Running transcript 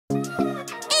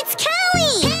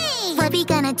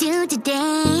gonna do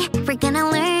today? We're gonna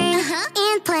learn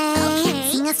and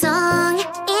play, sing a song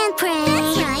and pray.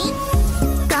 That's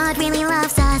right. God really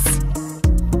loves us.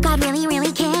 God really,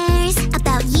 really cares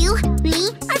about you, me,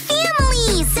 our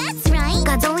families. That's right.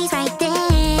 God's always right there.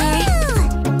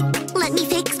 Woo! Let me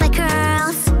fix my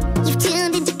curls. You've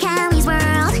tuned into Cali's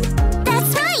world.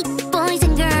 That's right, boys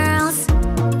and girls.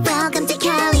 Welcome to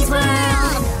Cali's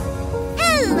world.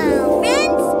 Hello,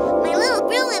 friends. My little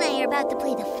bro and I are about to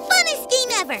play the funnest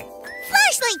game ever.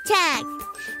 Flashlight tag.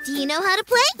 Do you know how to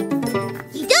play?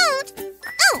 You don't?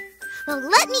 Oh, well,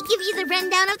 let me give you the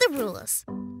rundown of the rules.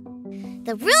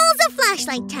 The rules of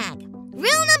flashlight tag.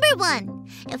 Rule number 1.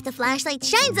 If the flashlight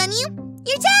shines on you,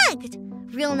 you're tagged.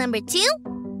 Rule number 2.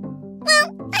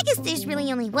 Well, I guess there's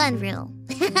really only one rule.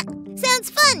 Sounds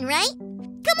fun, right?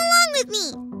 Come along with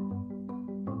me.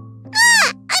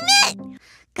 Ah, I'm it!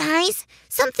 Guys,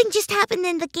 something just happened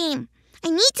in the game. I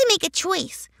need to make a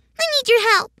choice. I need your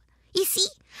help. You see,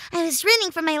 I was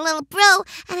running from my little bro,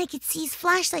 and I could see his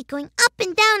flashlight going up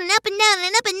and down and up and down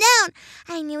and up and down.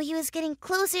 I knew he was getting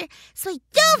closer, so I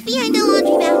dove behind the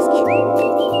laundry basket.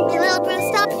 My little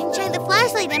bro stopped and shined the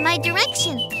flashlight in my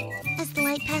direction. As the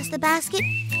light passed the basket,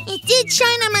 it did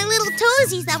shine on my little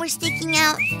toesies that were sticking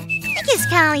out. I guess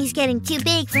Cali's getting too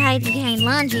big for hiding behind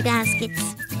laundry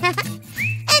baskets.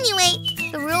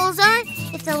 Anyway, the rules are,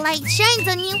 if the light shines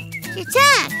on you, you're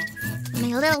tagged.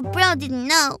 My little bro didn't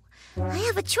know. I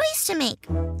have a choice to make.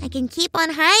 I can keep on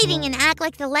hiding and act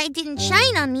like the light didn't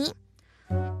shine on me.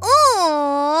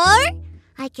 Or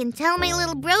I can tell my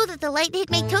little bro that the light hit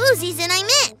my toesies and I'm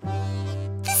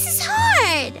it. This is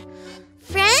hard.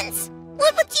 Friends,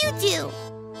 what would you do?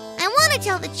 I want to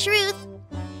tell the truth,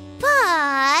 but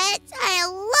I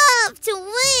love to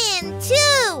win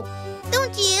too.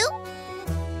 Don't you?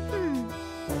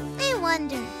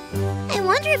 I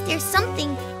wonder if there's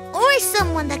something or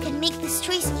someone that can make this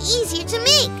choice easier to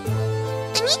make.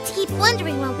 I need to keep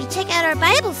wondering while we check out our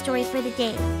Bible story for the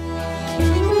day.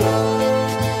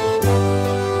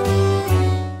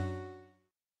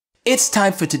 It's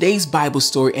time for today's Bible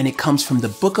story, and it comes from the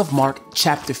book of Mark,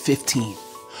 chapter 15.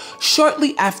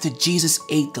 Shortly after Jesus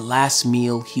ate the last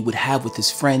meal he would have with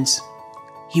his friends,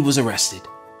 he was arrested.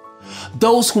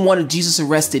 Those who wanted Jesus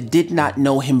arrested did not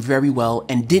know him very well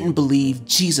and didn't believe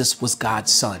Jesus was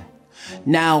God's son.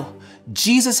 Now,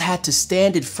 Jesus had to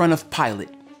stand in front of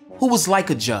Pilate, who was like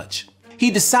a judge.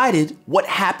 He decided what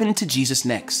happened to Jesus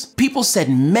next. People said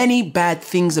many bad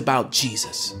things about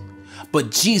Jesus,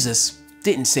 but Jesus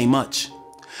didn't say much.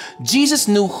 Jesus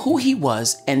knew who he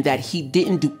was and that he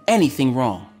didn't do anything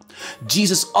wrong.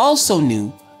 Jesus also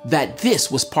knew that this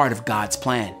was part of God's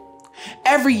plan.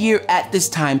 Every year at this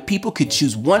time, people could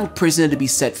choose one prisoner to be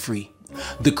set free.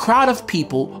 The crowd of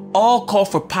people all called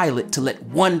for Pilate to let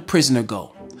one prisoner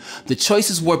go. The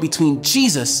choices were between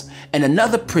Jesus and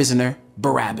another prisoner,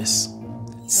 Barabbas.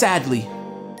 Sadly,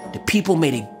 the people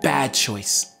made a bad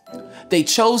choice. They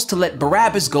chose to let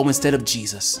Barabbas go instead of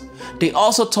Jesus. They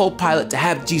also told Pilate to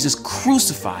have Jesus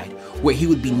crucified, where he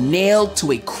would be nailed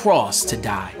to a cross to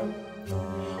die.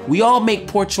 We all make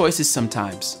poor choices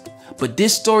sometimes. But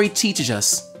this story teaches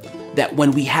us that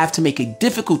when we have to make a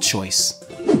difficult choice,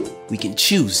 we can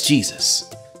choose Jesus.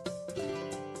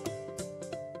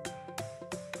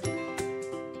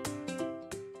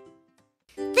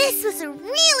 This was a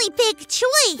really big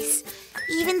choice.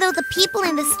 Even though the people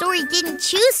in the story didn't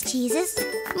choose Jesus,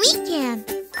 we can.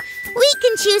 We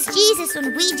can choose Jesus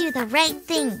when we do the right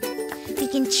thing. We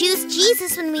can choose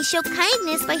Jesus when we show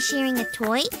kindness by sharing a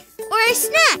toy or a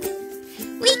snack.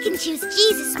 We can choose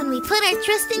Jesus when we put our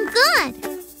trust in God.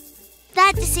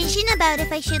 That decision about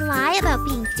if I should lie about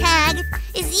being tagged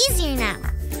is easier now.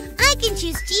 I can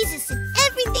choose Jesus in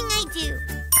everything I do.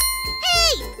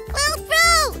 Hey, little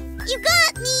bro, you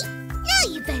got me. Now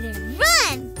you better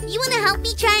run. You want to help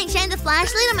me try and shine the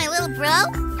flashlight on my little bro?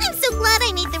 I'm so glad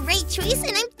I made the right choice,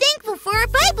 and I'm thankful for our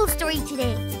Bible story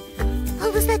today.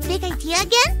 What was that big idea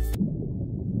again?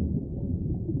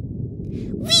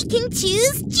 We can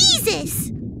choose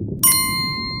Jesus!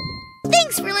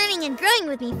 Thanks for learning and growing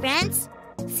with me, friends.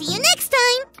 See you next time!